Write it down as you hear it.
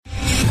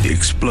The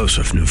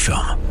explosive new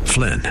film,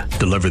 Flynn,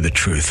 deliver the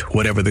truth,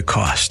 whatever the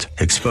cost.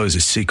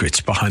 Exposes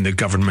secrets behind the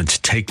government's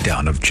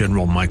takedown of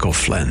General Michael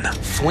Flynn.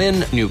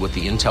 Flynn knew what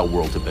the intel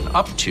world had been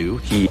up to.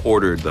 He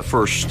ordered the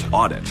first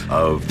audit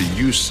of the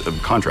use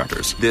of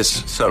contractors.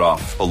 This set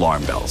off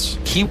alarm bells.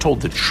 He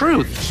told the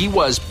truth. He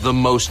was the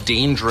most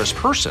dangerous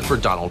person for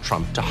Donald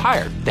Trump to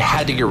hire. They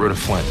had to get rid of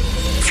Flynn.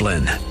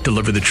 Flynn,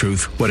 deliver the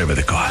truth, whatever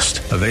the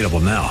cost. Available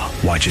now.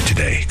 Watch it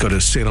today. Go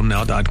to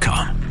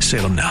salemnow.com.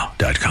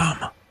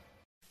 salemnow.com.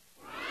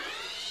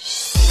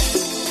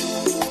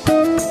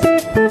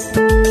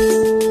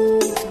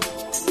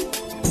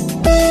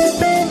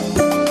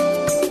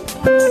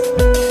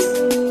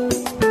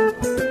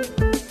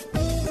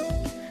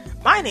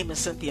 My name is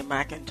Cynthia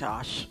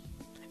McIntosh,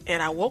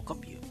 and I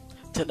welcome you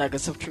to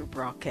Nuggets of Truth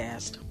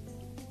broadcast.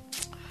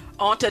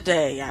 On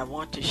today, I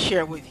want to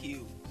share with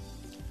you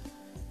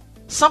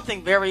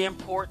something very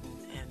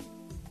important, and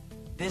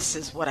this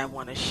is what I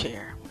want to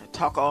share. I want to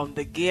talk on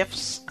the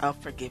gifts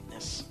of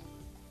forgiveness.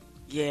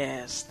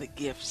 Yes, the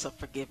gifts of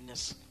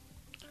forgiveness.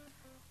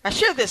 I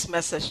share this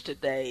message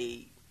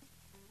today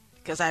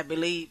because I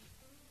believe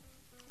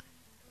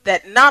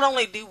that not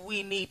only do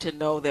we need to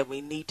know that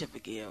we need to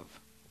forgive,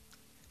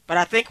 but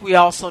I think we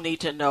also need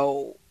to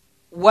know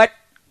what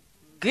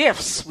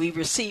gifts we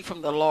receive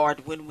from the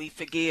Lord when we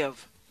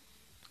forgive.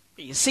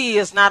 You see,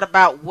 it's not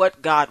about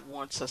what God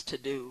wants us to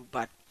do,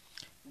 but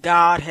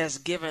God has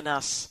given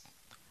us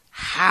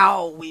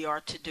how we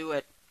are to do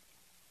it.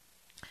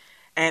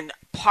 And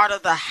part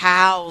of the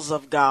hows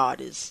of God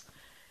is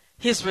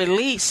His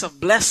release of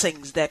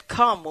blessings that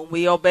come when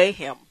we obey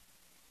Him.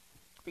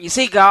 You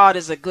see, God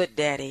is a good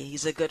daddy.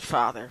 He's a good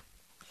father.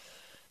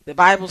 The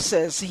Bible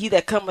says, he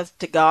that cometh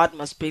to God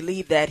must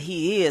believe that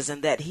He is,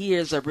 and that He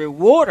is a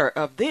rewarder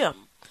of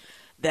them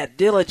that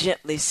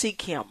diligently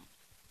seek Him.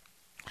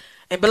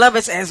 And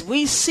beloveds, as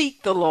we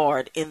seek the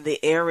Lord in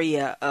the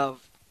area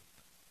of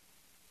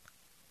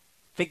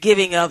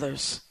forgiving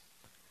others,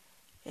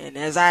 and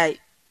as I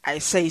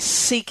say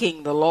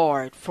seeking the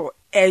Lord, for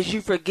as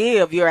you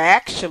forgive, you're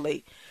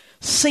actually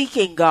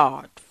seeking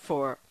God.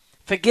 For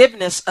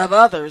forgiveness of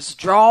others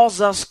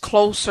draws us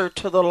closer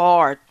to the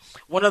Lord.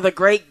 One of the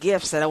great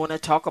gifts that I want to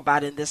talk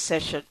about in this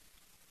session.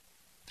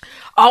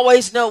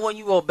 Always know when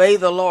you obey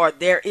the Lord,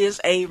 there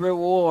is a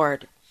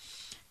reward.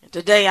 And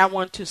today I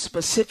want to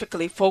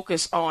specifically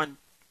focus on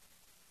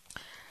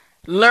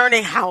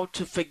learning how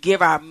to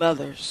forgive our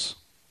mothers.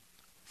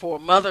 For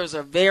mothers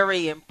are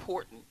very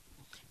important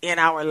in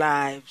our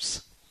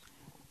lives.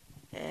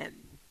 And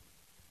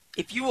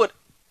if you would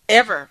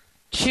ever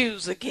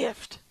choose a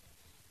gift,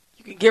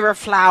 you can give her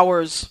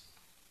flowers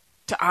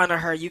to honor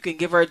her. You can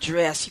give her a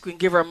dress. You can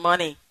give her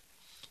money.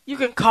 You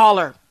can call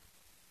her.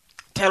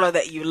 Tell her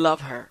that you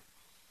love her.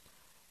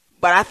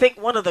 But I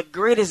think one of the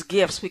greatest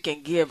gifts we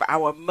can give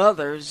our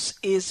mothers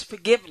is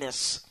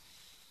forgiveness.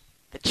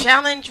 The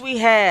challenge we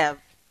have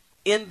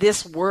in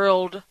this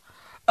world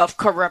of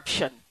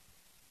corruption,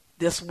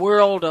 this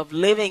world of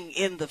living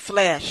in the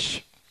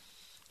flesh,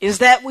 is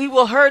that we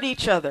will hurt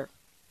each other.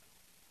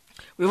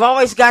 We've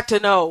always got to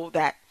know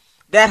that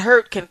that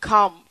hurt can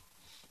come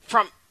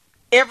from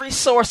every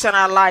source in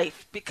our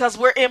life because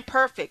we're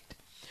imperfect.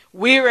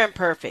 We're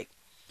imperfect.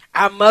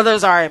 Our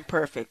mothers are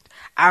imperfect.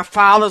 Our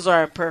fathers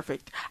are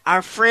imperfect.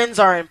 Our friends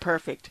are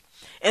imperfect.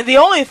 And the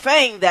only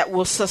thing that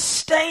will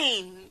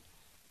sustain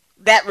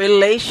that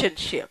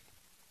relationship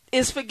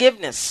is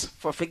forgiveness.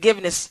 For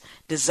forgiveness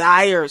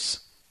desires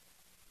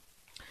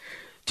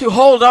to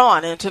hold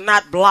on and to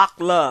not block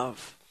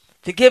love.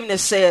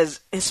 Forgiveness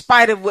says, in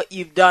spite of what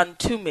you've done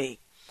to me,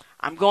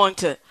 I'm going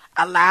to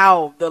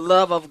allow the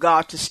love of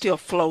God to still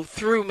flow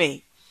through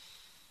me.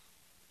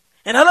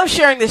 And I love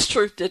sharing this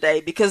truth today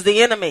because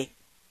the enemy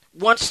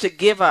wants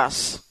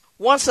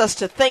us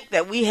to think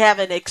that we have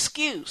an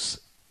excuse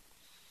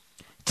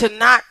to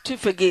not to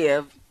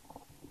forgive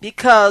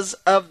because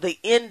of the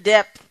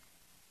in-depth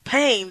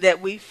pain that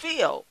we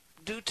feel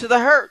due to the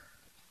hurt,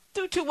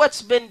 due to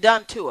what's been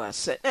done to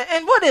us.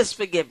 And what is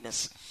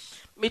forgiveness?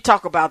 Let me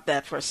talk about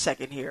that for a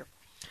second here.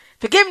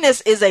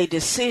 Forgiveness is a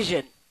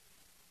decision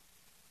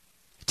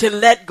to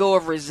let go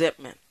of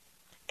resentment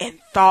and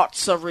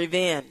thoughts of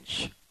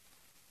revenge.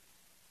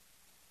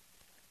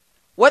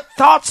 What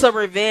thoughts of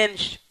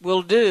revenge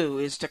will do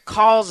is to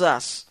cause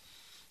us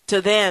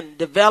to then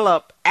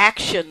develop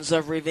actions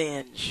of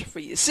revenge. For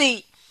you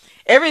see,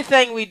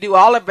 everything we do,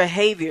 all our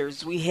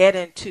behaviors, we head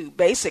into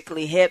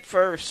basically head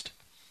first.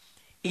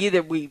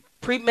 Either we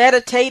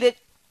premeditated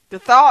the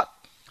thought,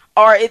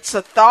 or it's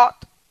a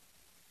thought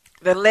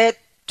that led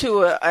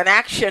to an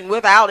action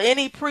without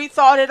any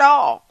pre-thought at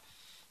all.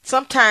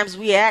 Sometimes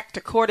we act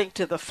according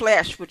to the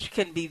flesh, which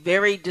can be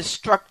very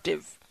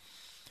destructive.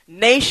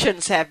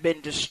 Nations have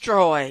been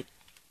destroyed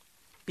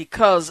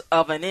because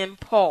of an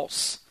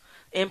impulsive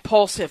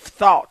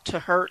thought to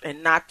hurt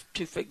and not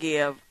to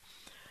forgive.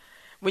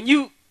 When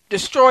you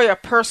destroy a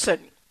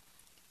person,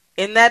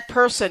 and that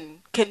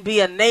person can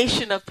be a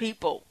nation of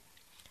people,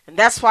 and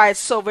that's why it's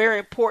so very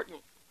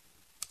important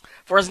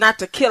for us not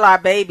to kill our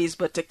babies,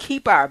 but to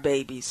keep our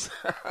babies.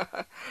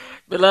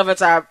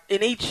 Beloveds,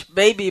 in each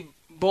baby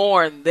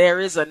born, there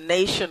is a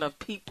nation of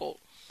people,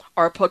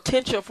 or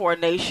potential for a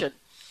nation.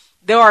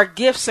 There are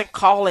gifts and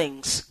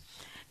callings.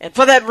 And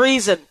for that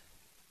reason,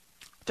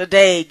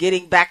 today,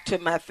 getting back to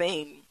my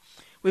theme,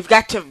 we've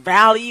got to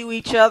value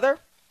each other.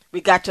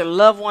 We got to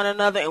love one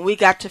another, and we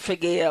got to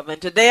forgive.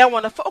 And today I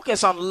want to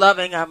focus on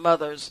loving our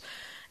mothers.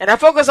 And I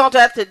focus on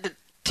that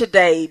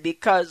today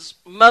because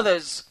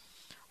mothers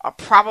are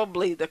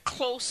probably the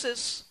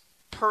closest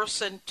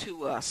person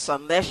to us,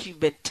 unless you've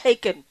been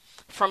taken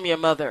from your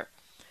mother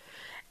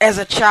as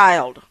a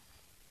child.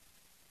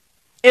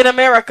 In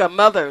America,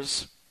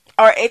 mothers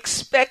are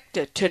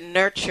expected to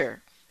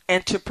nurture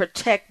and to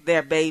protect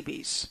their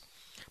babies.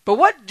 But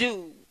what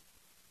do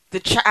the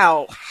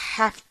child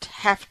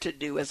have to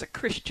do as a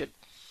Christian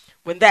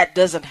when that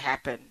doesn't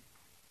happen?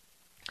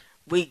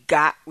 We've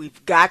got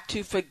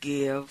to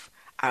forgive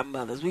our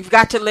mothers. We've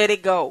got to let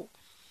it go.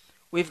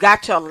 We've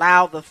got to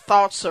allow the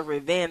thoughts of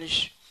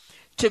revenge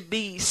to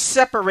be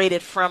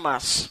separated from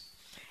us.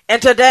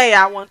 And today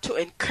I want to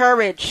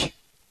encourage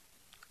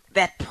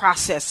that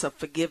process of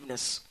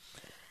forgiveness.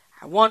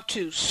 I want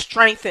to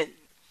strengthen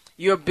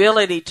your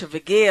ability to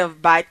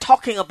forgive by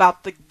talking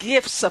about the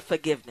gifts of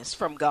forgiveness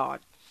from God.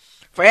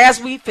 For as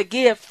we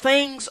forgive,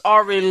 things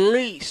are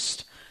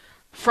released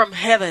from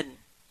heaven.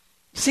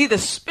 See, the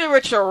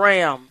spiritual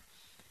realm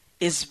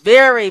is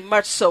very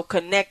much so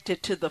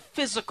connected to the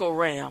physical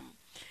realm.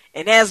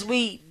 And as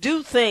we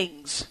do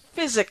things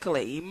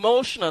physically,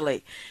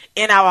 emotionally,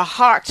 in our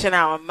hearts and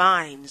our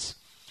minds,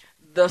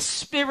 the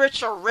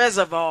spiritual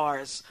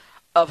reservoirs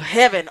of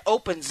heaven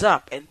opens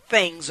up and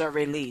things are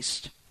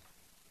released.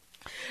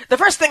 The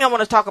first thing I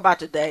want to talk about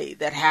today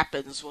that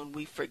happens when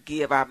we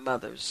forgive our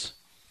mothers.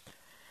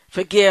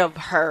 Forgive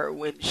her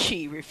when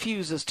she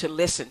refuses to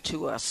listen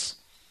to us.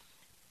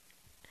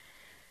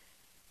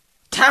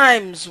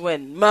 Times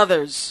when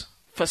mothers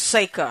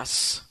forsake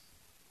us.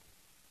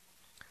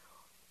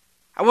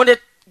 I want to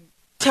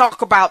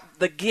talk about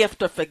the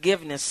gift of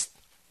forgiveness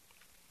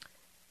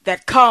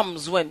that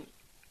comes when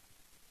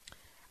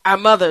our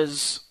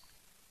mothers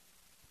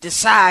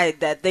decide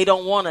that they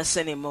don't want us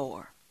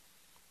anymore.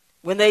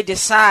 When they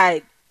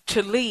decide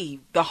to leave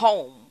the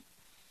home.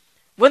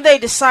 When they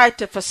decide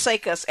to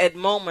forsake us at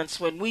moments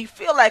when we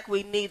feel like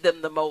we need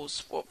them the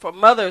most. For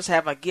mothers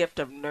have a gift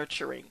of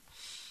nurturing.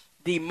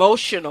 The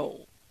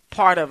emotional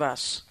part of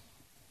us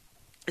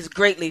is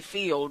greatly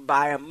fueled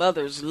by a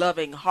mother's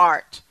loving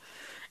heart.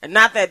 And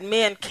not that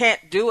men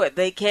can't do it,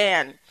 they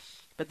can.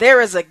 But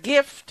there is a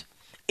gift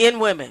in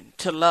women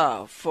to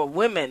love. For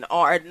women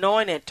are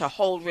anointed to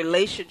hold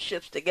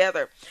relationships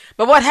together.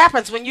 But what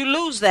happens when you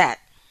lose that?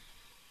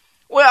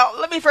 Well,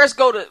 let me first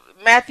go to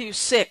Matthew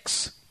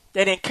 6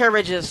 that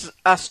encourages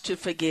us to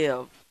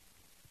forgive.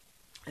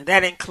 And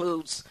that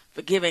includes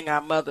forgiving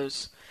our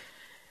mothers.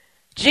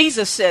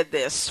 Jesus said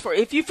this, "For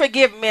if you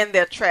forgive men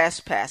their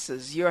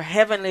trespasses, your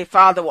heavenly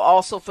Father will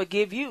also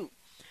forgive you.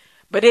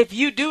 But if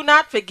you do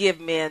not forgive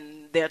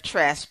men their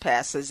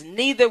trespasses,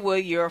 neither will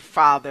your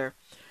Father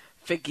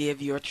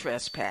forgive your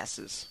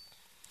trespasses."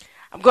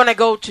 I'm going to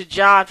go to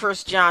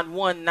 1 John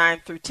 1,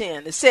 9 through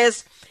 10. It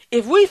says,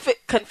 "If we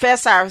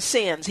confess our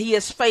sins, he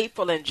is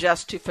faithful and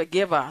just to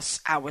forgive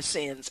us our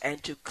sins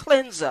and to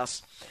cleanse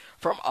us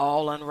from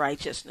all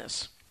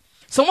unrighteousness."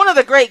 So one of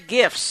the great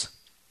gifts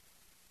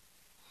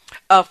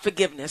of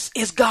forgiveness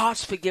is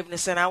God's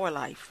forgiveness in our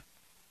life.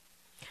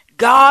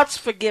 God's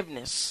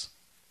forgiveness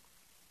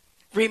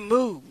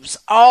removes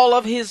all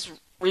of his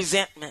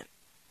resentment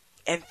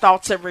and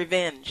thoughts of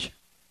revenge.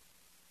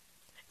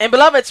 And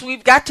beloveds,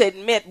 we've got to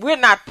admit we're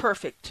not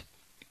perfect.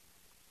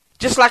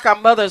 Just like our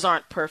mothers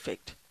aren't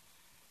perfect.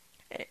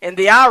 And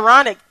the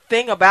ironic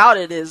thing about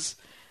it is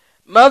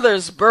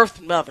mothers birth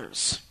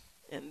mothers.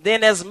 And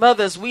then as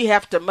mothers, we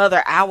have to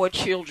mother our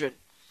children.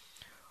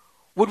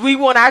 Would we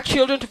want our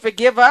children to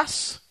forgive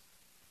us?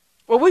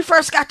 Well, we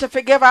first got to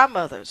forgive our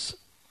mothers.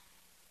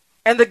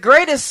 And the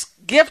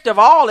greatest gift of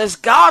all is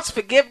God's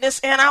forgiveness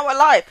in our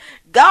life.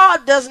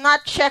 God does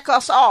not check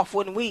us off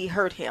when we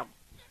hurt him.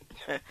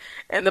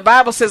 And the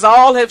Bible says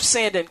all have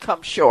sinned and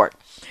come short.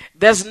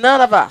 There's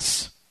none of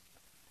us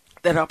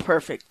that are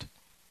perfect.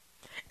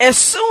 As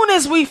soon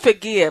as we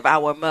forgive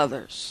our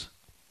mothers,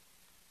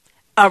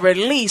 a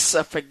release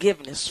of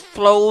forgiveness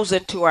flows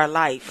into our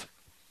life.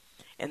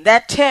 And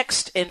that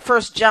text in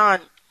 1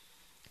 John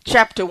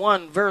chapter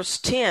 1 verse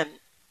 10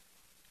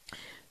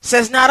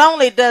 says not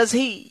only does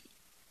he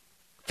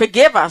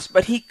forgive us,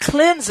 but he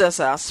cleanses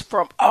us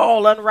from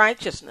all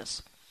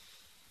unrighteousness.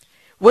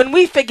 When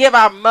we forgive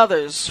our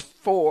mothers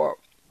for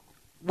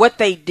what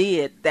they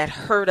did that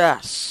hurt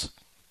us,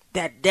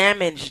 that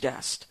damaged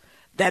us,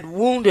 that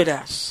wounded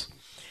us.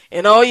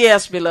 And oh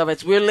yes,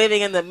 beloveds, we're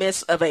living in the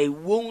midst of a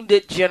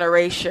wounded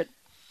generation.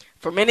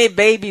 For many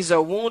babies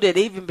are wounded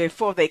even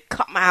before they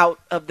come out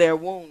of their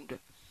wound.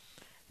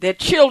 They're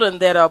children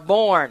that are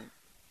born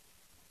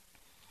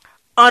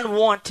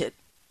unwanted.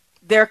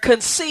 They're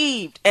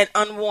conceived and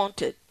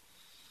unwanted.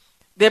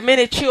 There are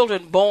many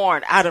children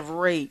born out of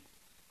rape.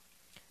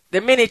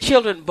 There are many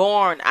children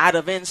born out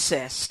of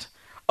incest.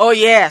 Oh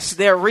yes,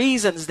 there are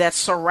reasons that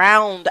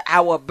surround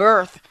our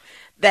birth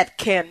that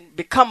can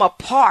become a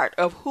part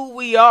of who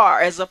we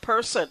are as a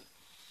person.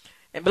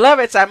 And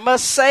beloveds, I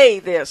must say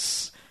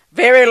this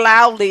very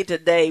loudly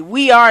today.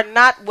 We are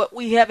not what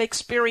we have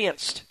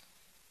experienced.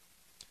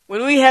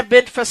 When we have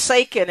been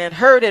forsaken and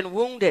hurt and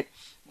wounded,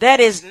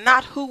 that is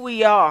not who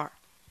we are.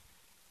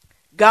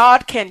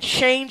 God can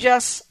change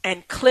us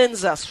and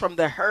cleanse us from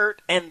the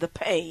hurt and the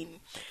pain.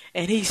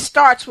 And he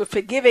starts with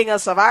forgiving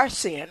us of our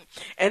sin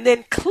and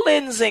then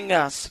cleansing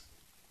us.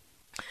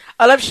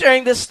 I love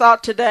sharing this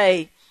thought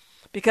today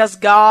because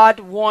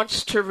God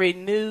wants to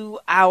renew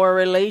our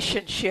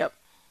relationship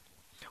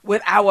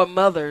with our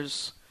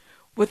mothers,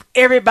 with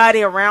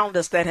everybody around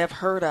us that have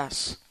hurt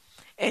us.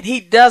 And he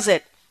does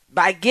it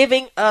by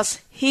giving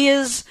us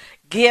his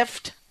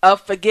gift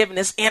of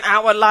forgiveness in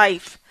our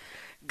life.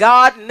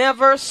 God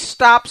never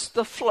stops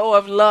the flow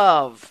of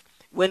love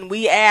when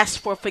we ask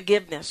for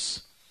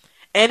forgiveness.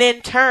 And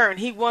in turn,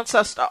 he wants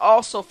us to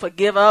also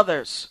forgive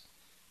others.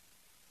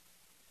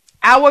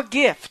 Our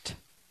gift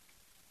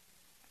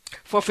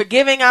for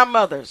forgiving our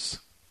mothers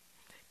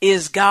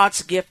is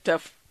God's gift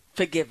of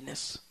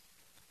forgiveness.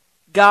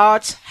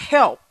 God's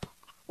help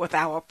with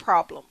our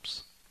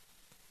problems.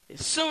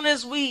 As soon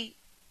as we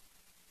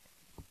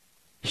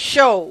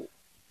show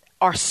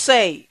or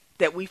say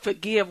that we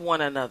forgive one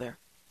another,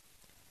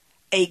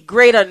 a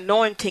great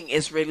anointing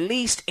is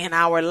released in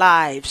our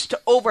lives to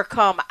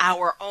overcome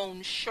our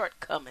own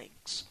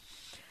shortcomings.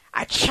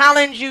 I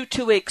challenge you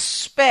to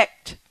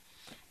expect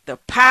the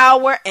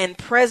power and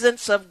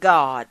presence of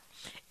God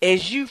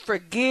as you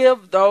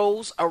forgive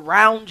those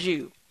around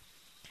you,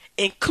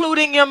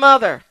 including your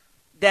mother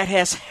that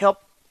has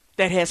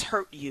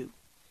hurt you.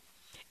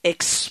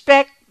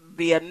 Expect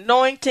the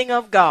anointing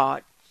of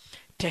God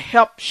to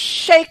help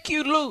shake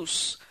you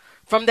loose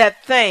from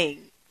that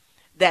thing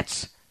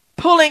that's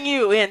pulling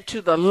you into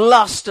the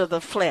lust of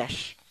the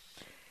flesh.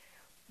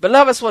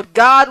 Beloveds, what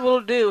God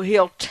will do,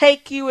 he'll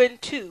take you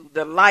into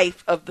the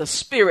life of the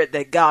Spirit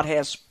that God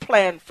has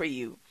planned for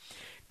you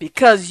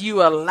because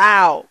you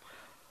allow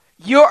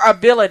your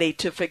ability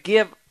to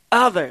forgive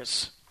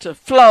others to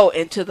flow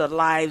into the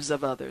lives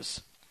of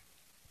others.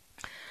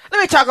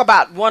 Let me talk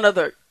about one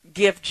other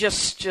gift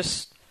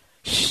just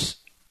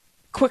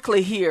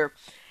quickly here,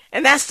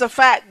 and that's the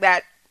fact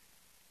that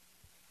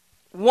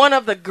one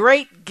of the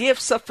great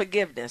gifts of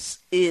forgiveness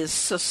is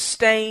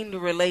sustained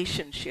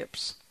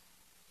relationships.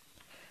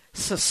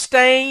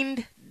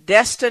 Sustained,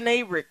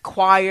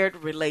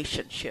 destiny-required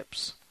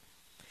relationships.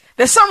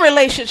 There's some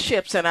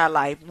relationships in our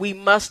life we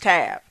must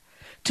have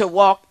to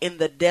walk in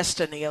the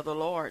destiny of the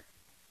Lord.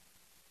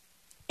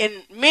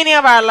 In many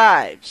of our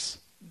lives,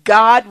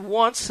 God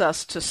wants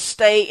us to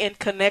stay in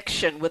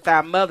connection with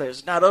our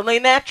mothers, not only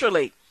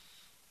naturally,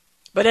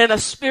 but in a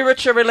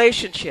spiritual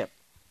relationship.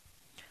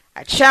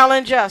 I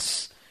challenge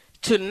us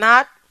to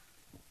not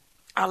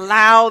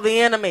allow the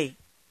enemy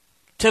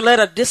to let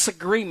a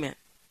disagreement,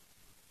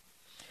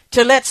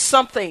 to let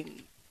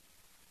something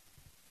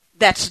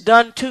that's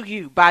done to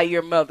you by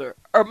your mother,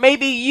 or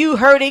maybe you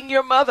hurting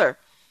your mother,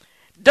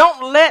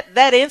 don't let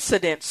that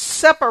incident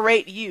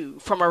separate you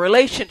from a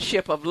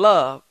relationship of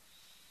love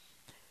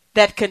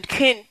that can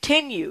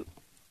continue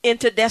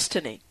into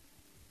destiny.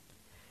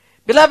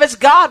 Beloveds,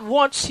 God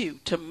wants you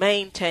to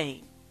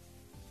maintain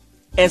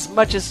as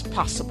much as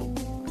possible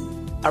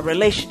a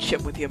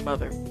relationship with your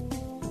mother.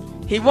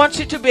 He wants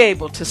you to be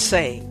able to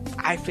say,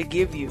 I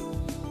forgive you,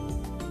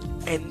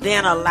 and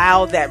then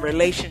allow that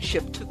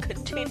relationship to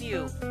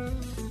continue.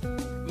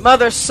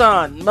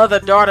 Mother-son,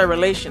 mother-daughter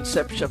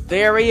relationships are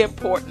very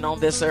important on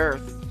this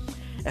earth,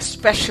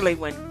 especially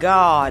when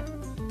God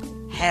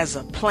has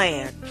a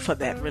plan for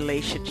that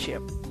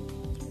relationship.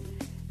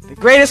 The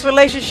greatest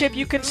relationship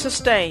you can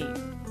sustain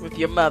with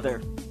your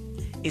mother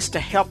is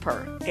to help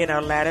her in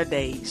her latter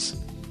days.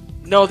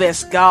 Know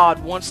that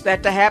God wants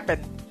that to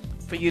happen,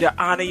 for you to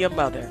honor your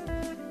mother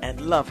and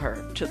love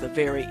her to the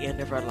very end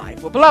of her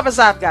life. Well, beloveds,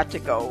 I've got to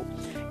go.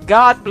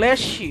 God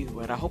bless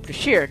you, and I hope to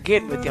share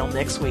again with you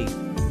next week.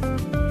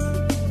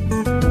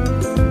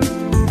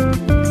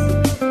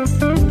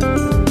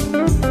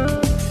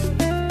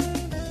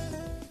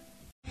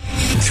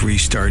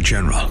 Three-star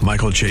General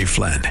Michael J.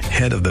 Flynn,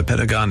 head of the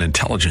Pentagon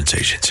Intelligence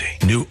Agency,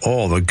 knew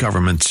all the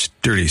government's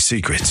dirty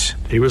secrets.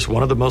 He was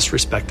one of the most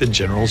respected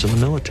generals in the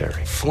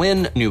military.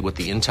 Flynn knew what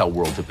the intel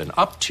world had been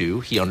up to.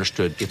 He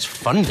understood its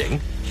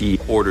funding. He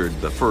ordered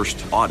the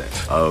first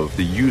audit of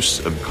the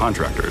use of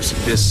contractors.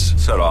 This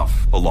set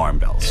off alarm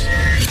bells.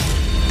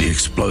 The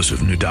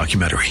explosive new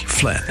documentary,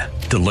 Flynn,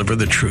 Deliver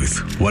the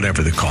Truth,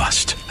 Whatever the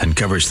Cost,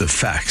 uncovers the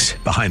facts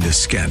behind this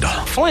scandal.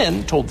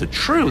 Flynn told the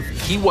truth.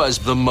 He was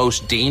the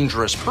most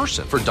dangerous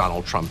person for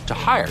Donald Trump to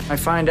hire. I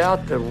find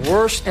out the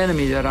worst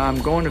enemy that I'm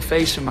going to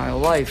face in my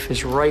life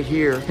is right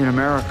here in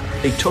America.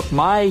 They took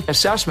my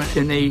assessment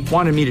and they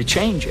wanted me to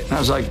change it. And I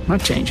was like, I'm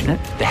not changing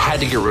it. They had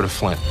to get rid of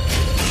Flynn.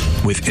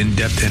 With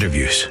in-depth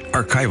interviews,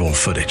 archival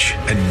footage,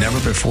 and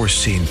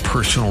never-before-seen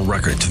personal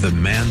records of the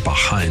man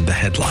behind the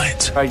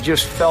headlines. I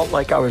just felt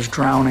like I was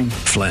drowning.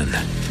 Flynn,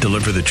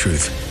 deliver the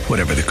truth,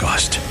 whatever the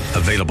cost.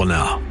 Available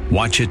now.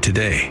 Watch it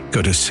today.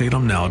 Go to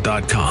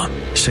salemnow.com.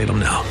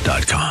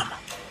 salemnow.com.